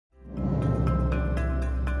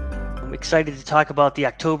excited to talk about the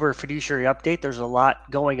October fiduciary update. There's a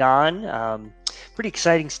lot going on. Pretty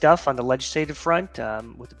exciting stuff on the legislative front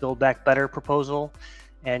with the Build Back Better proposal.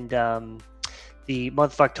 And the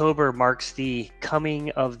month of October marks the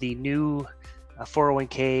coming of the new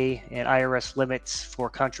 401k and IRS limits for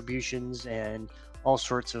contributions and all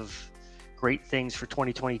sorts of great things for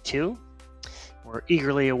 2022. We're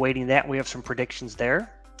eagerly awaiting that. We have some predictions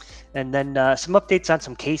there. And then some updates on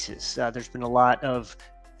some cases. There's been a lot of,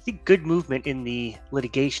 I think, good movement in the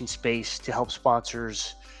litigation space to help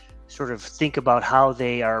sponsors sort of think about how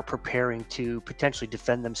they are preparing to potentially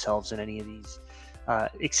defend themselves in any of these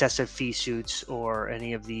excessive fee suits or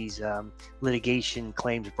any of these litigation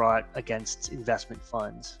claims brought against investment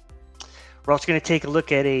funds. We're also going to take a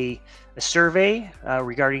look at a survey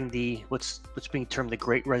regarding what's being termed the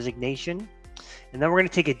Great Resignation. And then we're going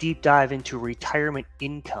to take a deep dive into retirement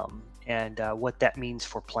income and what that means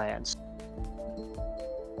for plans.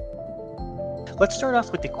 Let's start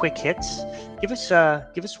off with the quick hits. Give us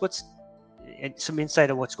some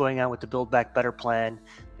insight on what's going on with the Build Back Better plan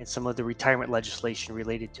and some of the retirement legislation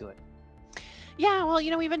related to it. Yeah, well,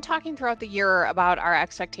 we've been talking throughout the year about our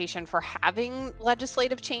expectation for having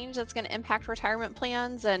legislative change that's going to impact retirement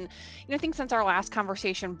plans. And, I think since our last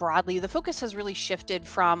conversation broadly, the focus has really shifted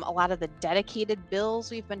from a lot of the dedicated bills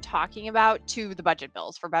we've been talking about to the budget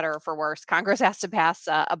bills, for better or for worse. Congress has to pass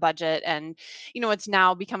a budget. And, it's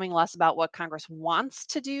now becoming less about what Congress wants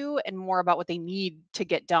to do and more about what they need to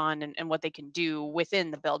get done and what they can do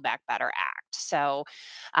within the Build Back Better Act. So,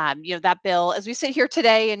 that bill, as we sit here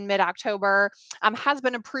today in mid-October, has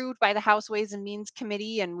been approved by the House Ways and Means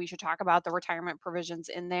Committee, and we should talk about the retirement provisions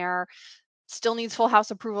in there. Still needs full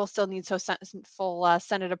House approval, still needs full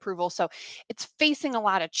Senate approval. So it's facing a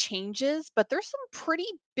lot of changes, but there's some pretty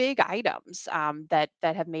big items that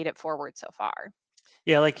have made it forward so far.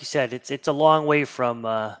 Yeah, like you said, it's a long way from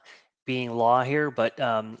being law here, but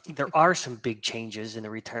there are some big changes in the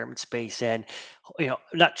retirement space, and I'm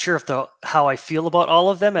not sure how I feel about all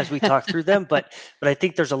of them as we talk through them, but I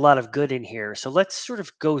think there's a lot of good in here. So let's sort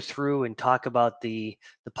of go through and talk about the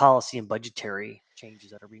policy and budgetary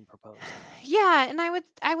changes that are being proposed. Yeah, and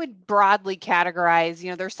I would broadly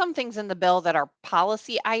categorize, there's some things in the bill that are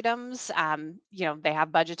policy items. They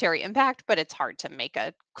have budgetary impact, but it's hard to make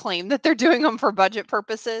a claim that they're doing them for budget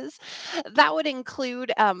purposes. That would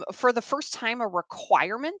include, for the first time, a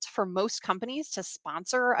requirement for most companies to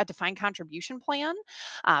sponsor a defined contribution plan.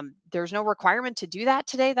 There's no requirement to do that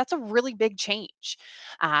today. That's a really big change.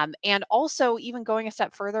 And also, even going a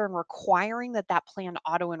step further and requiring that plan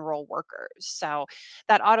auto enroll workers. So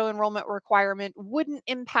that auto enrollment requirement wouldn't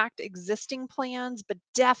impact existing plans, but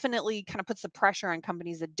definitely kind of puts the pressure on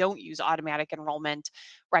companies that don't use automatic enrollment,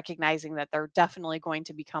 recognizing that they're definitely going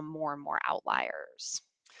to become more and more outliers.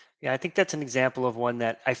 Yeah, I think that's an example of one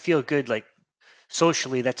that I feel good, like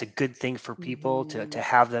socially, that's a good thing for people to Mhm.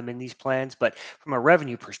 have them in these plans. But from a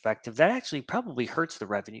revenue perspective, that actually probably hurts the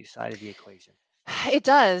revenue side of the equation. It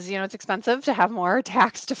does. It's expensive to have more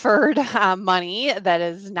tax deferred money that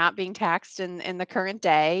is not being taxed in the current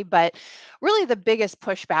day. But really, the biggest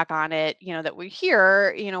pushback on it, that we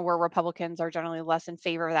hear, where Republicans are generally less in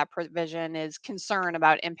favor of that provision is concern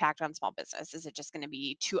about impact on small business. Is it just going to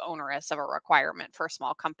be too onerous of a requirement for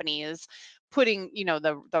small companies? Putting,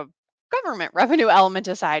 the government revenue element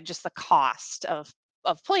aside, just the cost of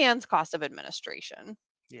plans, cost of administration.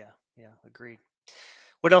 Yeah, yeah, agreed.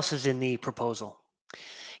 What else is in the proposal?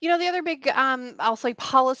 The other big, I'll say,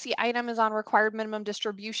 policy item is on required minimum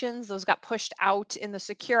distributions. Those got pushed out in the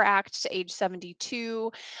Secure Act to age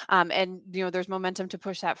 72. And, there's momentum to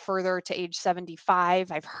push that further to age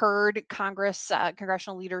 75. I've heard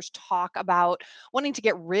congressional leaders talk about wanting to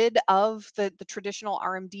get rid of the traditional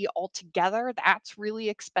RMD altogether. That's really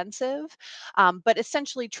expensive, but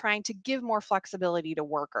essentially trying to give more flexibility to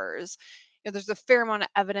workers. There's a fair amount of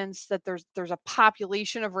evidence that there's a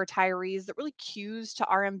population of retirees that really queues to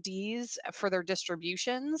RMDs for their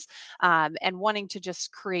distributions, and wanting to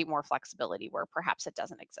just create more flexibility where perhaps it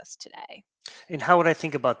doesn't exist today. And how would I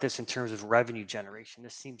think about this in terms of revenue generation?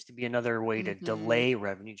 This seems to be another way to hmm delay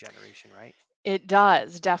revenue generation, right? It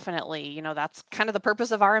does definitely. That's kind of the purpose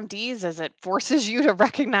of RMDs, is it forces you to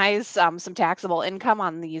recognize some taxable income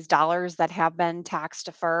on these dollars that have been tax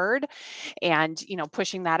deferred, and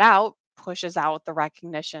pushing that out pushes out the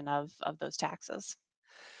recognition of those taxes.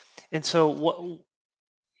 And so,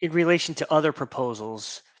 in relation to other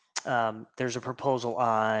proposals, there's a proposal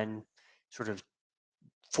on sort of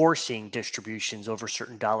forcing distributions over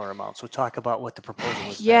certain dollar amounts. So talk about what the proposal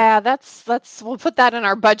was there. Yeah, we'll put that in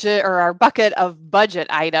our budget or our bucket of budget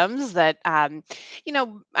items that I'm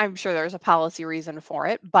sure there's a policy reason for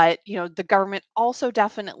it, but the government also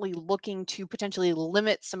definitely looking to potentially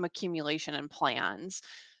limit some accumulation in plans.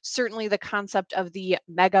 Certainly the concept of the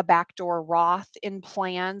mega backdoor Roth in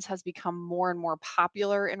plans has become more and more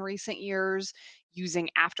popular in recent years, using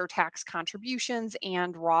after-tax contributions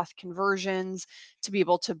and Roth conversions to be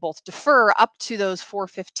able to both defer up to those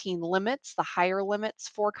 415 limits, the higher limits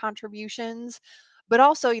for contributions, but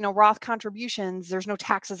also, Roth contributions, there's no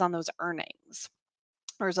taxes on those earnings.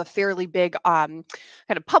 There's a fairly big kind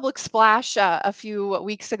of public splash a few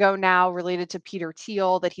weeks ago now related to Peter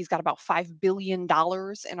Thiel that he's got about $5 billion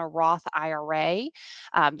in a Roth IRA.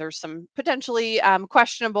 There's some potentially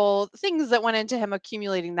questionable things that went into him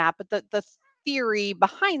accumulating that, but the theory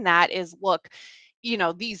behind that is, look,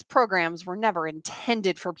 these programs were never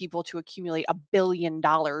intended for people to accumulate $1 billion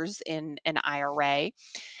in an IRA.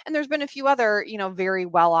 And there's been a few other, very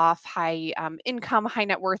well off, high income, high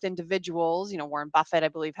net worth individuals. Warren Buffett, I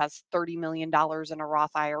believe, has $30 million in a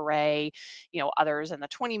Roth IRA, others in the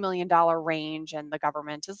 $20 million range. And the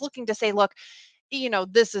government is looking to say, look,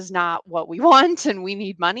 this is not what we want and we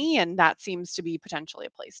need money. And that seems to be potentially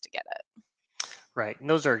a place to get it. Right. And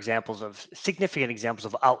those are examples of significant examples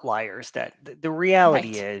of outliers that the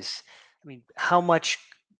reality Right. is, I mean, how much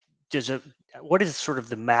what is sort of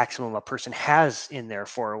the maximum a person has in their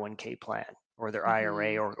 401k plan or their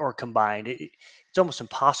IRA Hmm. or combined? It's almost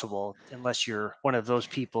impossible unless you're one of those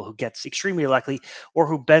people who gets extremely lucky or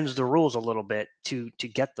who bends the rules a little bit to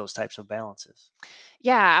get those types of balances.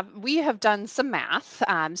 Yeah, we have done some math.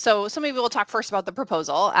 So maybe we'll talk first about the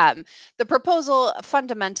proposal. The proposal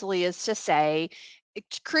fundamentally is to say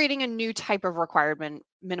it's creating a new type of requirement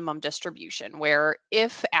minimum distribution where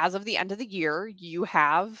if as of the end of the year you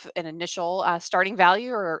have an initial starting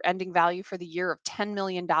value or ending value for the year of $10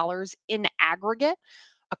 million in aggregate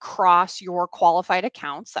across your qualified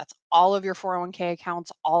accounts, that's all of your 401k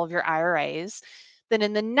accounts, all of your IRAs, then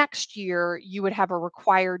in the next year, you would have a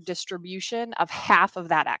required distribution of half of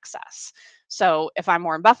that excess. So if I'm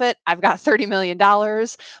Warren Buffett, I've got $30 million,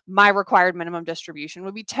 my required minimum distribution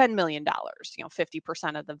would be $10 million,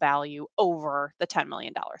 50% of the value over the $10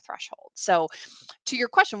 million threshold. So to your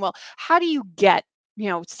question, well, how do you get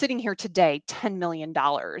sitting here today, $10 million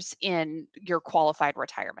in your qualified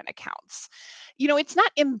retirement accounts? It's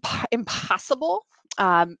not impossible.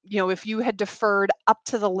 If you had deferred up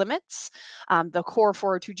to the limits, the core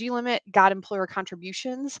 402G limit, got employer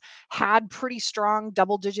contributions, had pretty strong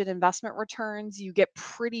double digit investment returns, you get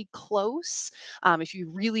pretty close. If you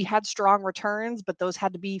really had strong returns, but those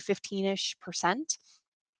had to be 15-ish%.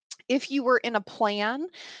 If you were in a plan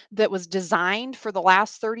that was designed for the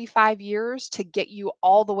last 35 years to get you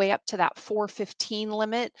all the way up to that 415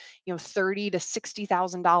 limit, 30 to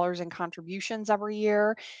 $60,000 in contributions every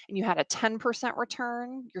year, and you had a 10%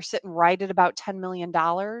 return, you're sitting right at about $10 million.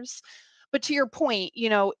 But to your point,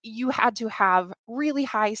 you had to have really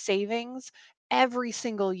high savings every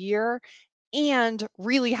single year and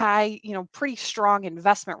really high, pretty strong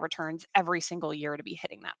investment returns every single year to be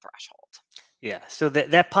hitting that threshold. Yeah. So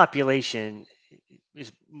that population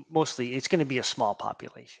is mostly it's going to be a small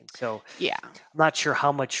population. So Yeah. I'm not sure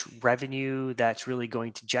how much revenue that's really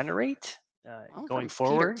going to generate Well, going from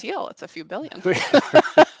Peter forward. Thiel, it's a few billion.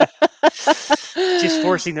 Just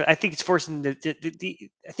forcing I think it's forcing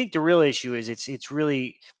I think the real issue is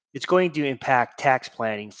it's going to impact tax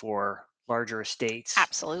planning for larger estates,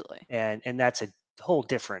 Absolutely. and that's a whole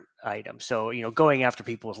different item. So going after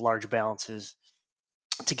people with large balances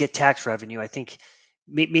to get tax revenue, I think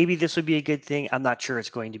maybe this would be a good thing. I'm not sure it's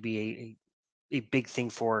going to be a big thing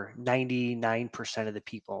for 99% of the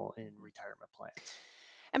people in retirement plans.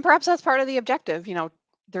 And perhaps that's part of the objective.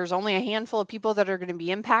 There's only a handful of people that are going to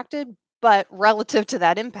be impacted, but relative to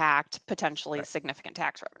that impact, potentially Right. significant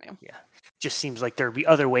tax revenue. Yeah. Just seems like there'd be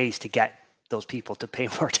other ways to get those people to pay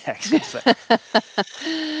more taxes, and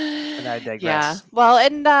I Yeah. digress. Well,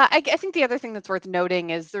 and I think the other thing that's worth noting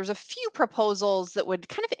is there's a few proposals that would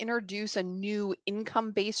kind of introduce a new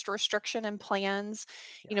income-based restriction in plans.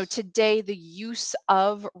 Yes. Today, the use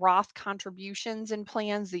of Roth contributions in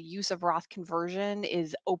plans, the use of Roth conversion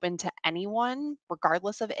is open to anyone,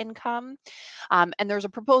 regardless of income. And there's a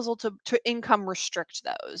proposal to income restrict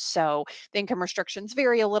those. So the income restrictions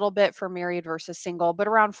vary a little bit for married versus single, but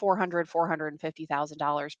around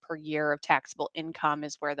 $450,000 per year of taxable income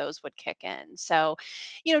is where those would kick in. So,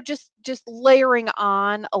 just layering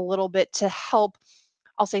on a little bit to help,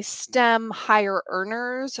 I'll say, stem higher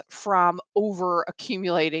earners from over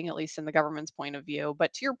accumulating, at least in the government's point of view.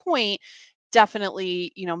 But to your point,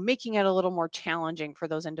 definitely, making it a little more challenging for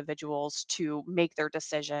those individuals to make their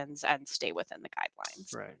decisions and stay within the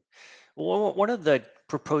guidelines. Right. Well, one of the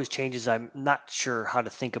proposed changes I'm not sure how to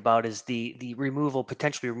think about is the removal,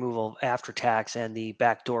 potentially removal of after tax and the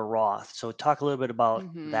backdoor Roth. So talk a little bit about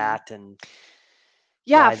Hmm. that and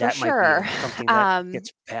Yeah, why for that might be sure. something that Um,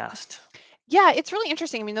 gets passed. Yeah, it's really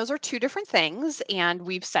interesting. I mean, those are two different things. And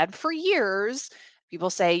we've said for years, people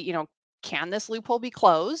say, can this loophole be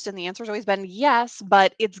closed? And the answer's always been yes,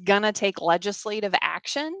 but it's going to take legislative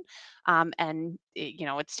action.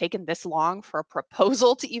 It's taken this long for a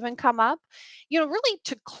proposal to even come up. Really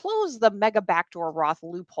to close the mega backdoor Roth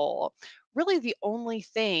loophole, really the only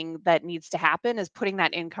thing that needs to happen is putting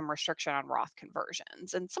that income restriction on Roth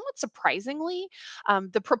conversions. And somewhat surprisingly,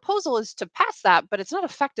 the proposal is to pass that, but it's not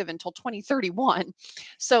effective until 2031.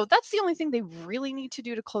 So that's the only thing they really need to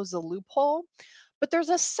do to close the loophole. But there's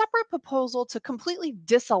a separate proposal to completely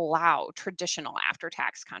disallow traditional after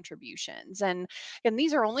tax contributions. And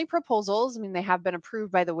these are only proposals. I mean, they have been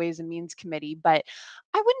approved by the Ways and Means Committee, but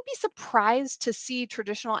I wouldn't be surprised to see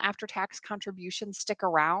traditional after tax contributions stick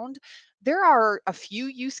around. There are a few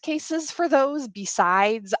use cases for those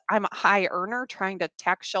besides I'm a high earner trying to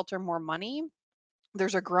tax shelter more money.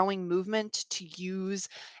 There's a growing movement to use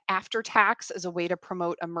after tax as a way to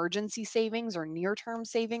promote emergency savings or near term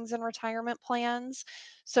savings in retirement plans.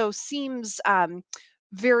 So, seems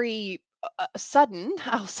very sudden,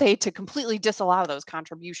 I'll say, to completely disallow those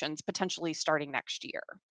contributions potentially starting next year.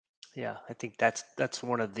 Yeah, I think that's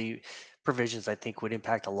one of the provisions I think would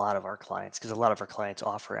impact a lot of our clients because a lot of our clients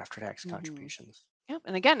offer after tax Hmm. contributions. Yep.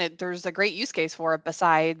 And again, there's a great use case for it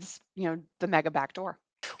besides, the mega backdoor.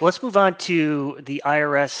 Well, let's move on to the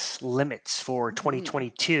IRS limits for Hmm.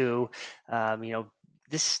 2022.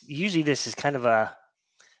 This is kind of a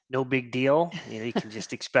no big deal. You can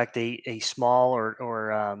just expect a small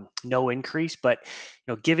or no increase. But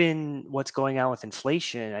given what's going on with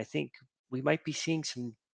inflation, I think we might be seeing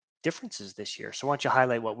some differences this year. So why don't you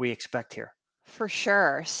highlight what we expect here? For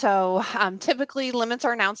sure. So typically, limits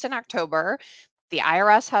are announced in October. The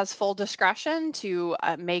IRS has full discretion to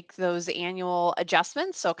make those annual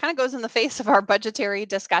adjustments. So it kind of goes in the face of our budgetary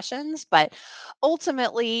discussions. But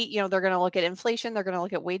ultimately, they're going to look at inflation, they're going to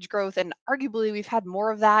look at wage growth. And arguably, we've had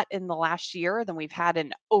more of that in the last year than we've had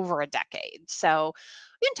in over a decade. So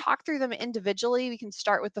we can talk through them individually. We can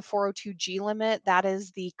start with the 402G limit. That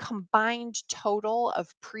is the combined total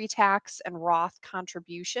of pre-tax and Roth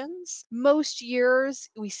contributions. Most years,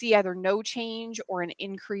 we see either no change or an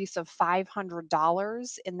increase of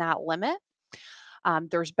 $500 in that limit.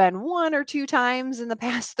 There's been one or two times in the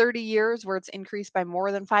past 30 years where it's increased by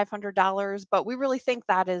more than $500, but we really think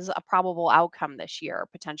that is a probable outcome this year,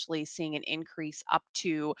 potentially seeing an increase up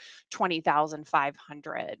to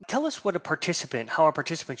 20,500. Tell us how a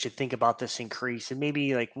participant should think about this increase, and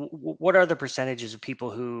maybe like what are the percentages of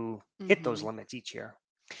people who hit those Mhm. limits each year?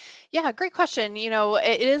 Yeah, great question.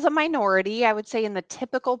 It is a minority. I would say in the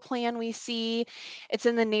typical plan we see, it's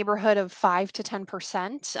in the neighborhood of 5 to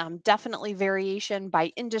 10%. Definitely variation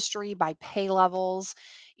by industry, by pay levels.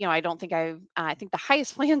 I don't think I think the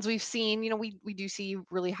highest plans we've seen, we do see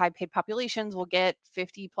really high paid populations will get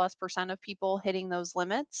 50+% of people hitting those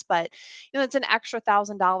limits, but it's an extra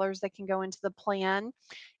 $1,000 that can go into the plan.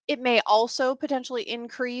 It may also potentially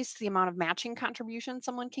increase the amount of matching contribution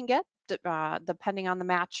someone can get, depending on the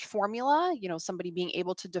match formula. Somebody being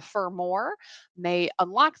able to defer more may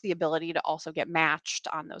unlock the ability to also get matched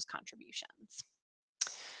on those contributions.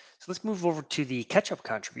 So let's move over to the catch-up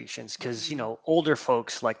contributions because Mhm. older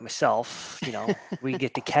folks like myself, we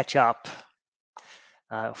get to catch up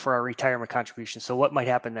for our retirement contributions. So what might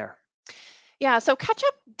happen there? Yeah, so catch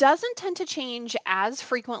up doesn't tend to change as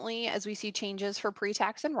frequently as we see changes for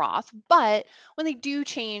pre-tax and Roth, but when they do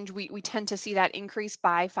change, we tend to see that increase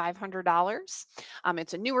by $500.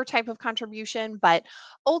 It's a newer type of contribution, but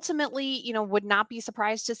ultimately, would not be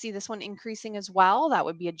surprised to see this one increasing as well. That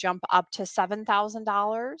would be a jump up to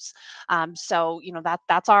 $7,000. So,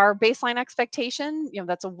 that's our baseline expectation.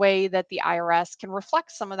 That's a way that the IRS can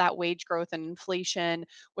reflect some of that wage growth and inflation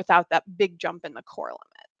without that big jump in the core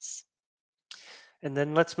limits. And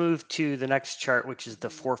then let's move to the next chart, which is the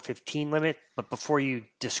Mhm. 415 limit. But before you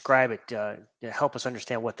describe it, help us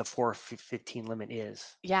understand what the 415 limit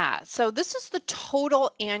is. Yeah, so this is the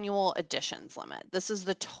total annual additions limit. This is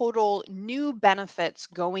the total new benefits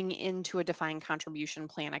going into a defined contribution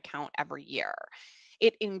plan account every year.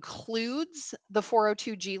 It includes the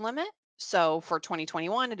 402G limit. So for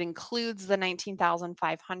 2021, it includes the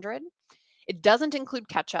 19,500. It doesn't include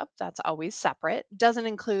catch up, that's always separate. Doesn't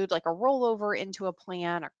include like a rollover into a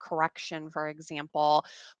plan, a correction, for example,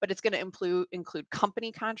 but it's going to include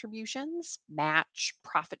company contributions, match,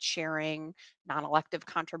 profit sharing, non-elective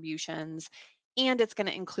contributions, and it's going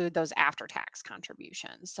to include those after tax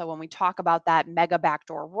contributions. So when we talk about that mega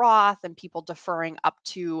backdoor Roth and people deferring up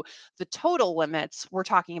to the total limits, we're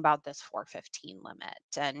talking about this 415 limit.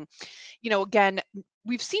 And again,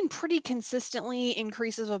 we've seen pretty consistently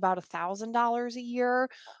increases of about $1,000 a year.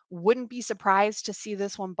 Wouldn't be surprised to see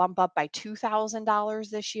this one bump up by $2,000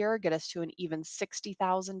 this year, get us to an even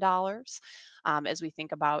 $60,000 as we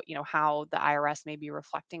think about, how the IRS may be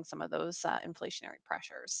reflecting some of those inflationary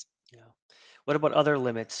pressures. Yeah. What about other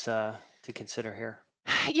limits to consider here?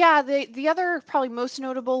 Yeah, the other probably most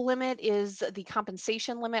notable limit is the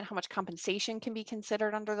compensation limit, how much compensation can be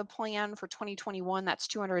considered under the plan for 2021. That's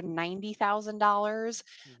 $290,000.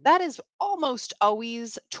 Mhm. That is almost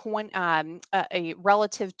always a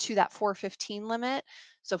relative to that 415 limit.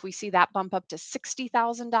 So if we see that bump up to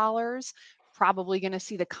 $60,000, probably going to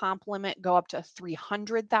see the comp limit go up to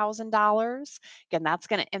 $300,000. Again, that's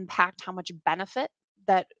going to impact how much benefit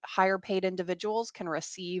that higher paid individuals can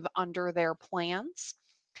receive under their plans.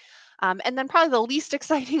 And then probably the least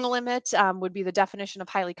exciting limit would be the definition of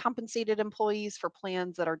highly compensated employees for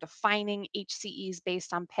plans that are defining HCEs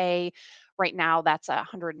based on pay. Right now, that's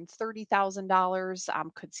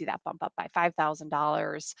 $130,000. Could see that bump up by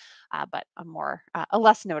 $5,000, but a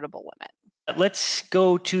less notable limit. Let's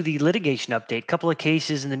go to the litigation update. A couple of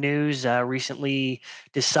cases in the news recently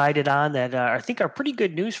decided on that I think are pretty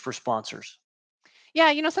good news for sponsors.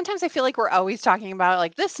 Yeah, sometimes I feel like we're always talking about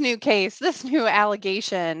like this new case, this new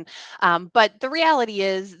allegation. But the reality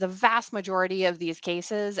is, the vast majority of these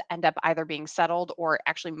cases end up either being settled or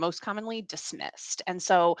actually most commonly dismissed. And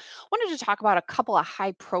so, wanted to talk about a couple of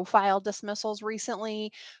high profile dismissals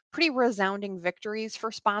recently, pretty resounding victories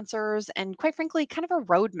for sponsors, and quite frankly, kind of a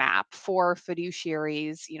roadmap for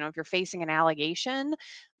fiduciaries. If you're facing an allegation,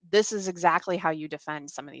 this is exactly how you defend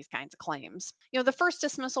some of these kinds of claims. The first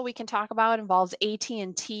dismissal we can talk about involves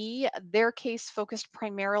AT&T. Their case focused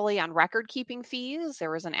primarily on record keeping fees. There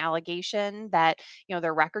was an allegation that,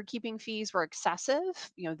 their record keeping fees were excessive.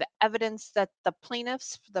 The evidence that the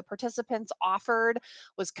participants offered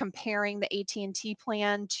was comparing the AT&T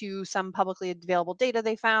plan to some publicly available data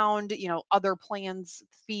they found, other plans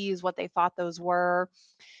fees, what they thought those were.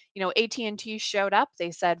 AT&T showed up.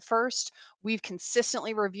 They said, first, we've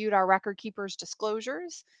consistently reviewed our record keepers'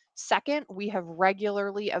 disclosures. Second, we have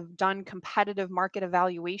regularly done competitive market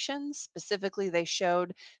evaluations. Specifically, they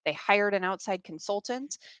showed they hired an outside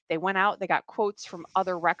consultant. They went out, they got quotes from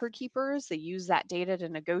other record keepers. They used that data to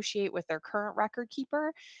negotiate with their current record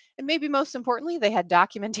keeper. And maybe most importantly, they had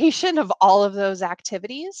documentation of all of those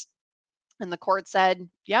activities. And the court said,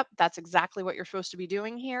 yep, that's exactly what you're supposed to be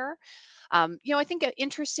doing here. I think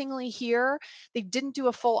interestingly here, they didn't do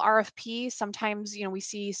a full RFP. Sometimes, we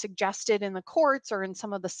see suggested in the courts or in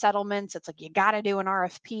some of the settlements, it's like you got to do an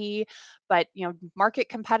RFP. But, market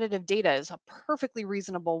competitive data is a perfectly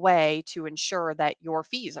reasonable way to ensure that your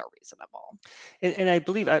fees are reasonable. And I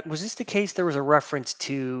believe, was this the case? There was a reference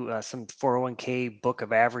to some 401k book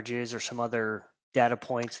of averages or some other data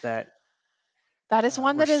points that That is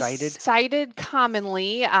one were that is cited. cited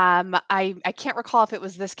commonly. I can't recall if it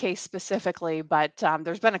was this case specifically, but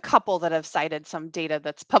there's been a couple that have cited some data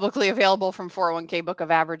that's publicly available from 401k book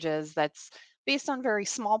of averages that's based on very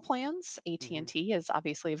small plans. Hmm. AT&T is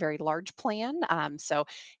obviously a very large plan, so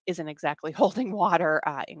isn't exactly holding water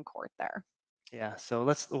in court there. Yeah. So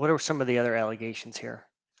what are some of the other allegations here?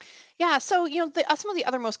 Yeah, so some of the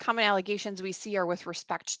other most common allegations we see are with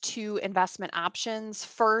respect to investment options.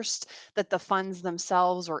 First, that the funds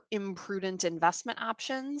themselves were imprudent investment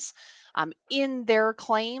options. In their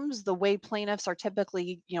claims, the way plaintiffs are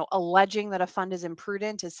typically, alleging that a fund is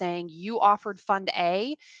imprudent is saying you offered fund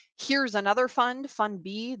A, here's another fund, fund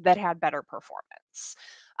B, that had better performance.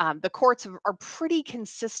 The courts are pretty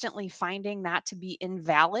consistently finding that to be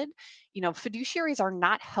invalid. Fiduciaries are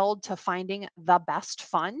not held to finding the best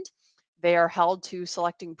fund. They are held to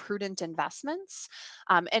selecting prudent investments.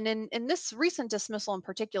 And in this recent dismissal in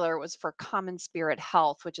particular, it was for Common Spirit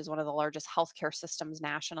Health, which is one of the largest healthcare systems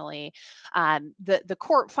nationally. The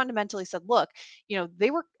court fundamentally said, look,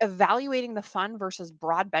 they were evaluating the fund versus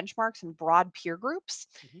broad benchmarks and broad peer groups.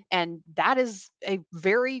 Hmm. And that is a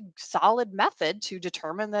very solid method to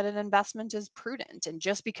determine that an investment is prudent. And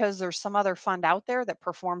just because there's some other fund out there that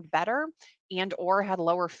performed better and or had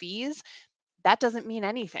lower fees, that doesn't mean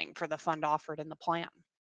anything for the fund offered in the plan.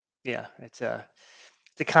 Yeah, it's a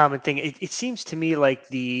common thing. It seems to me like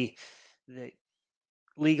the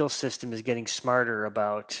legal system is getting smarter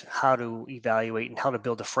about how to evaluate and how to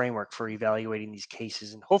build a framework for evaluating these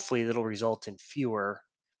cases. And hopefully that'll result in fewer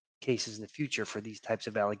cases in the future for these types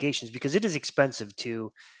of allegations because it is expensive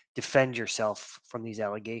to defend yourself from these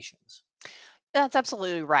allegations. That's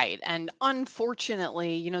absolutely right. And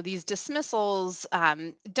unfortunately, these dismissals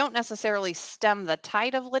don't necessarily stem the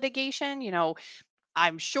tide of litigation.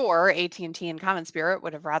 I'm sure AT&T and T and Common Spirit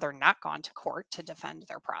would have rather not gone to court to defend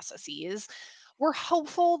their processes. We're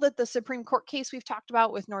hopeful that the Supreme Court case we've talked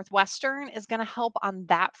about with Northwestern is going to help on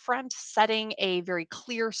that front, setting a very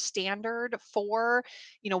clear standard for,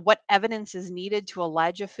 what evidence is needed to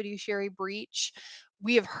allege a fiduciary breach.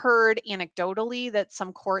 We have heard anecdotally that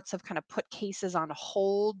some courts have kind of put cases on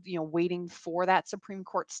hold, waiting for that Supreme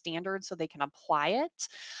Court standard so they can apply it.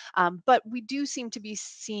 But we do seem to be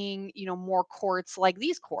seeing, more courts like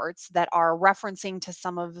these courts that are referencing to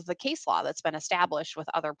some of the case law that's been established with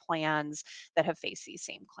other plans that have faced these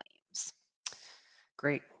same claims.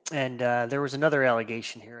 Great. And there was another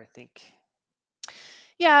allegation here, I think.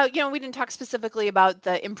 Yeah, we didn't talk specifically about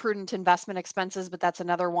the imprudent investment expenses, but that's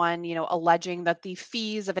another one, alleging that the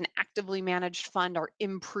fees of an actively managed fund are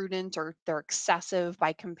imprudent or they're excessive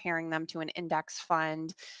by comparing them to an index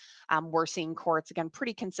fund. We're seeing courts, again,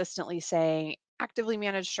 pretty consistently saying actively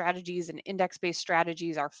managed strategies and index based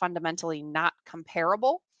strategies are fundamentally not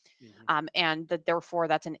comparable. Mhm. And that therefore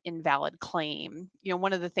that's an invalid claim.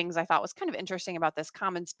 One of the things I thought was kind of interesting about this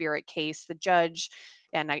Common Spirit case, the judge,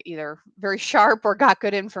 and I either very sharp or got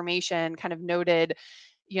good information, kind of noted,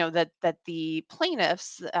 that the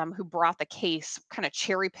plaintiffs who brought the case kind of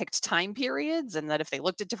cherry picked time periods, and that if they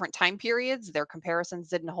looked at different time periods, their comparisons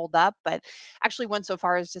didn't hold up. But actually went so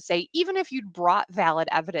far as to say, even if you'd brought valid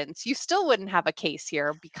evidence, you still wouldn't have a case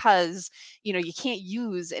here because you can't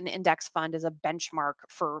use an index fund as a benchmark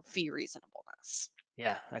for fee reasonableness.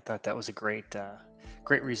 Yeah, I thought that was a great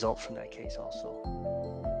result from that case also.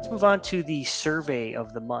 Let's move on to the survey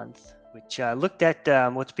of the month, which looked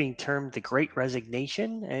at what's being termed the Great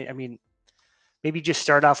Resignation. I mean, maybe just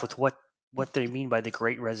start off with what they mean by the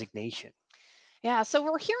Great Resignation. Yeah, so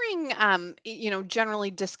we're hearing, generally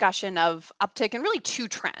discussion of uptick and really two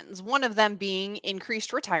trends. One of them being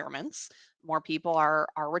increased retirements. More people are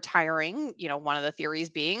retiring. One of the theories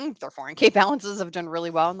being their 401(k) balances have done really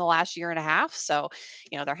well in the last year and a half, so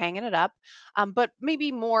they're hanging it up. But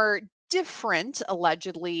maybe more different,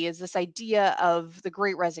 allegedly, is this idea of the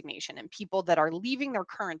Great Resignation and people that are leaving their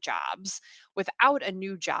current jobs without a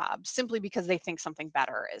new job simply because they think something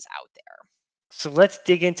better is out there. So let's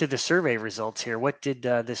dig into the survey results here. What did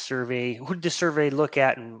who did the survey look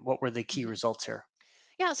at, and what were the key Mhm. results here?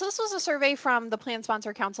 Yeah, so this was a survey from the Plan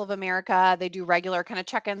Sponsor Council of America. They do regular kind of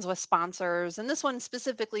check-ins with sponsors, and this one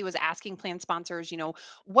specifically was asking plan sponsors,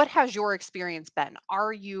 what has your experience been?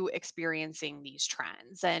 Are you experiencing these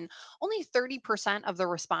trends? And only 30% of the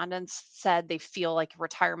respondents said they feel like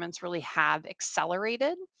retirements really have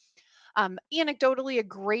accelerated. Anecdotally, a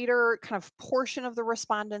greater kind of portion of the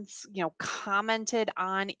respondents, commented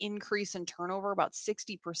on increase in turnover. About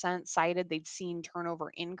 60% cited they'd seen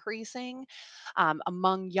turnover increasing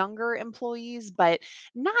among younger employees, but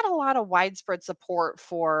not a lot of widespread support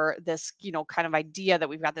for this, kind of idea that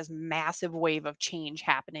we've got this massive wave of change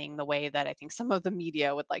happening the way that I think some of the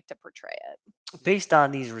media would like to portray it. Based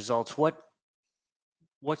on these results, what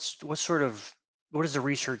sort of what does the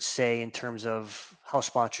research say in terms of how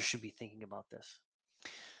sponsors should be thinking about this?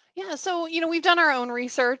 Yeah, so we've done our own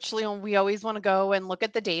research. We always want to go and look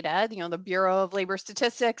at the data. The Bureau of Labor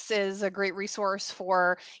Statistics is a great resource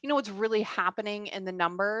for what's really happening in the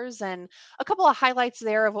numbers, and a couple of highlights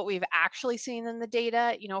there of what we've actually seen in the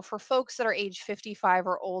data. For folks that are age 55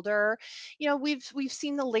 or older, we've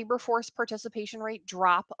seen the labor force participation rate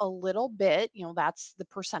drop a little bit. That's the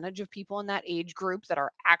percentage of people in that age group that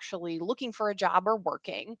are actually looking for a job or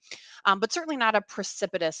working, but certainly not a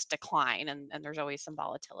precipitous decline. And there's always some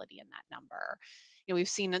volatility in that number. We've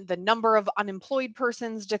seen the number of unemployed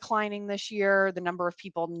persons declining this year. The number of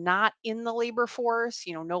people not in the labor force,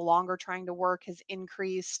 no longer trying to work, has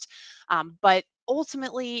increased. But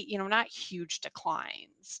ultimately, not huge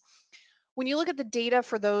declines. When you look at the data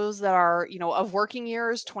for those that are, of working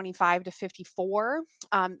years, 25 to 54,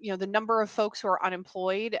 the number of folks who are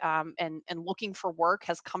unemployed and looking for work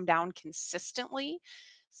has come down consistently.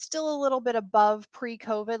 Still a little bit above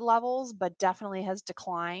pre-COVID levels, but definitely has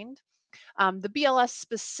declined. The BLS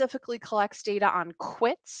specifically collects data on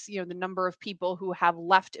quits, the number of people who have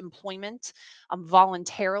left employment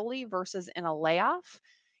voluntarily versus in a layoff.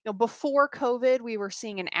 Before COVID, we were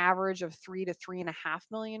seeing an average of 3 to 3.5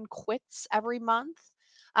 million quits every month.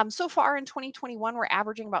 So far in 2021, we're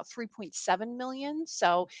averaging about 3.7 million.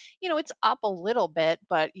 So, it's up a little bit,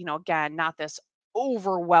 but, again, not this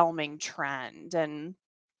overwhelming trend. And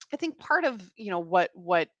I think part of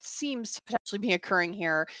what seems to potentially be occurring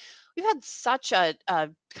here, we've had such a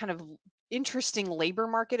kind of interesting labor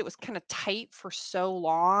market. It was kind of tight for so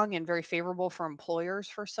long and very favorable for employers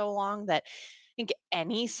for so long that I think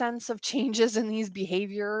any sense of changes in these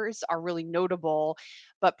behaviors are really notable,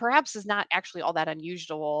 but perhaps is not actually all that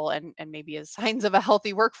unusual, and maybe is signs of a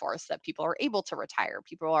healthy workforce that people are able to retire,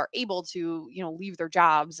 people are able to leave their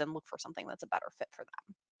jobs and look for something that's a better fit for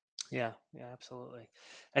them. Yeah, yeah, absolutely.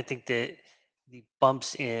 I think that the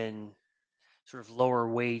bumps in sort of lower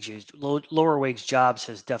wage jobs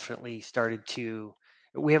has definitely started to.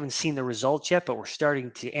 We haven't seen the results yet, but we're starting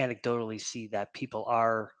to anecdotally see that people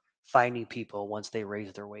are finding people once they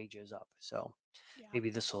raise their wages up. So Yeah. maybe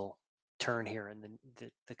this will turn here in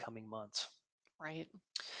the coming months. Right.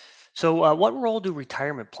 So, what role do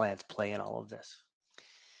retirement plans play in all of this?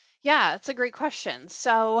 Yeah, it's a great question.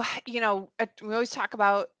 So, we always talk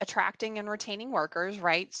about attracting and retaining workers,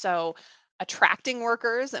 right? So, attracting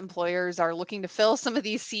workers, employers are looking to fill some of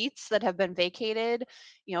these seats that have been vacated.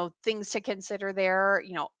 Things to consider there.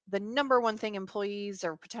 The number one thing employees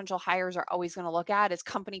or potential hires are always going to look at is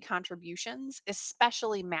company contributions,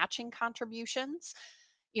 especially matching contributions.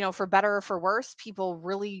 For better or for worse, people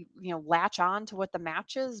really, latch on to what the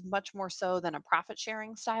match is much more so than a profit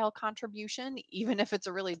sharing style contribution, even if it's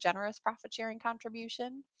a really generous profit sharing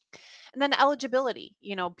contribution. And then eligibility,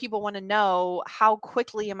 people want to know, how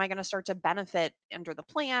quickly am I going to start to benefit under the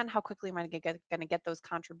plan? How quickly am I going to get those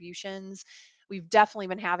contributions? We've definitely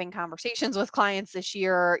been having conversations with clients this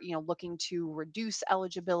year, looking to reduce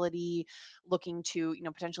eligibility, looking to,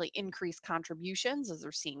 potentially increase contributions as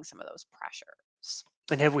they're seeing some of those pressures.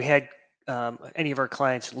 And have we had any of our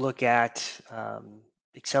clients look at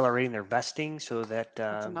accelerating their vesting so that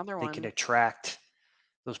That's another they can one. attract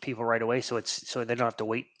those people right away, so they don't have to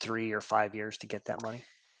wait 3 or 5 years to get that money?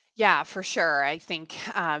 Yeah, for sure. I think,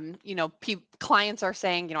 clients are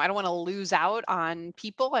saying, I don't want to lose out on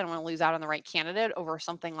people. I don't want to lose out on the right candidate over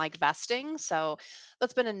something like vesting. So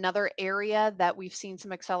that's been another area that we've seen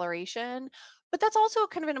some acceleration. But that's also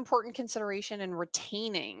kind of an important consideration in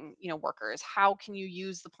retaining, workers. How can you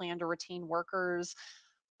use the plan to retain workers?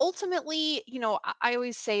 Ultimately, I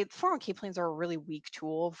always say 401k plans are a really weak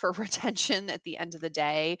tool for retention at the end of the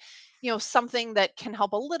day. Something that can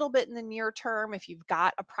help a little bit in the near term if you've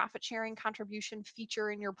got a profit sharing contribution feature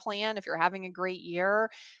in your plan, if you're having a great year,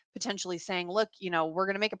 potentially saying, look, we're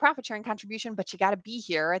going to make a profit sharing contribution, but you got to be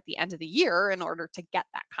here at the end of the year in order to get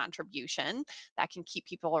that contribution. That can keep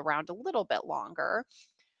people around a little bit longer.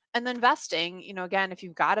 And then vesting, again, if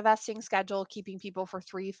you've got a vesting schedule, keeping people for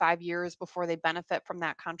 3, 5 years before they benefit from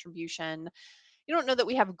that contribution. You don't know that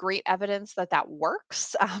we have great evidence that that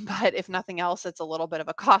works, but if nothing else, it's a little bit of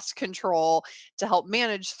a cost control to help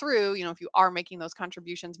manage through. If you are making those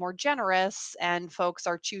contributions more generous and folks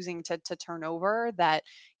are choosing to turn over, that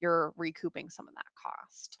you're recouping some of that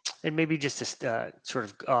cost. And maybe just to sort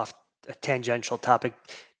of off a tangential topic,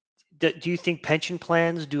 do you think pension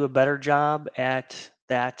plans do a better job at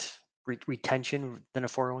that retention than a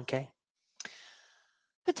 401k?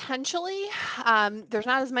 Potentially, there's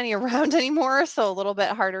not as many around anymore, so a little bit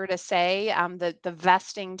harder to say. The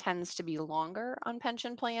vesting tends to be longer on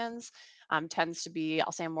pension plans. Tends to be,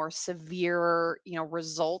 I'll say, a more severe,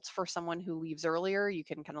 results for someone who leaves earlier. You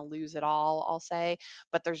can kind of lose it all, I'll say,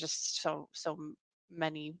 but there's just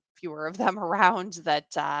many fewer of them around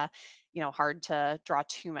that hard to draw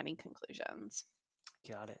too many conclusions.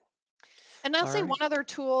 Got it. And I'll All say right. one other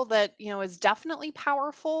tool that, is definitely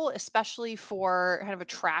powerful, especially for kind of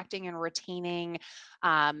attracting and retaining,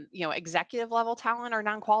 executive level talent, are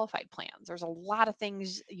non-qualified plans. There's a lot of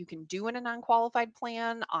things you can do in a non-qualified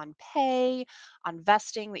plan on pay, on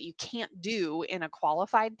vesting that you can't do in a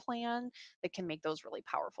qualified plan that can make those really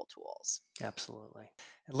powerful tools. Absolutely.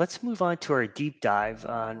 And let's move on to our deep dive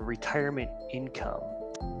on retirement income.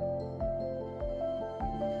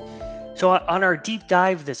 So, on our deep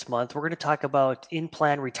dive this month, we're going to talk about in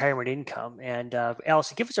plan retirement income. And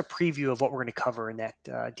Alison, give us a preview of what we're going to cover in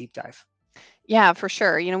that deep dive. Yeah, for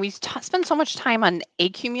sure. We spend so much time on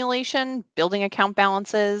accumulation, building account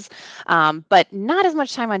balances, but not as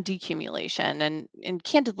much time on decumulation. And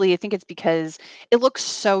candidly, I think it's because it looks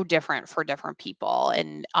so different for different people,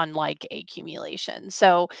 and unlike accumulation.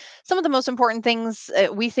 So, some of the most important things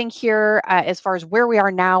we think here, as far as where we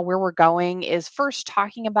are now, where we're going, is first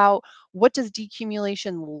talking about what does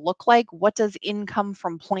decumulation look like? What does income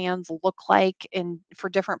from plans look like in for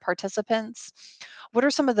different participants? What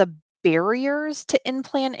are some of the barriers to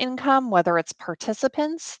in-plan income, whether it's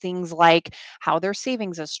participants, things like how their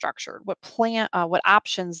savings is structured, what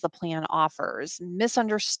options the plan offers,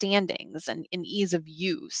 misunderstandings and ease of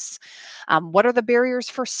use. What are the barriers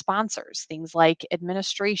for sponsors? Things like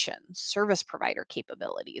administration, service provider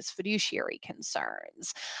capabilities, fiduciary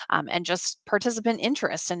concerns, and just participant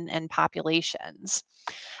interests and populations.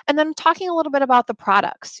 And then talking a little bit about the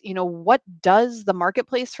products, what does the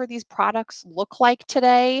marketplace for these products look like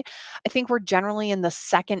today? I think we're generally in the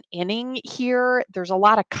second inning here. There's a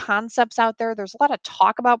lot of concepts out there. There's a lot of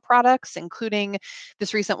talk about products, including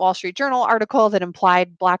this recent Wall Street Journal article that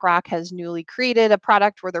implied BlackRock has newly created a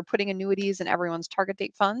product where they're putting annuities in everyone's target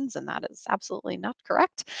date funds, and that is absolutely not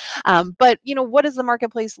correct. But what does the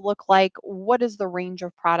marketplace look like? What is the range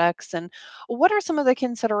of products, and what are some of the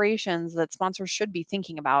considerations that sponsors should be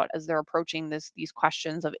thinking about as they're approaching these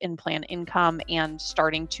questions of in-plan income and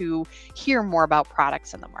starting to hear more about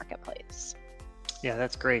products in the marketplace? Yeah,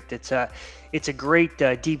 that's great. It's a great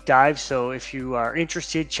deep dive. So if you are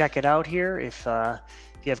interested, check it out here. If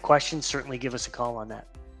you have questions, certainly give us a call on that.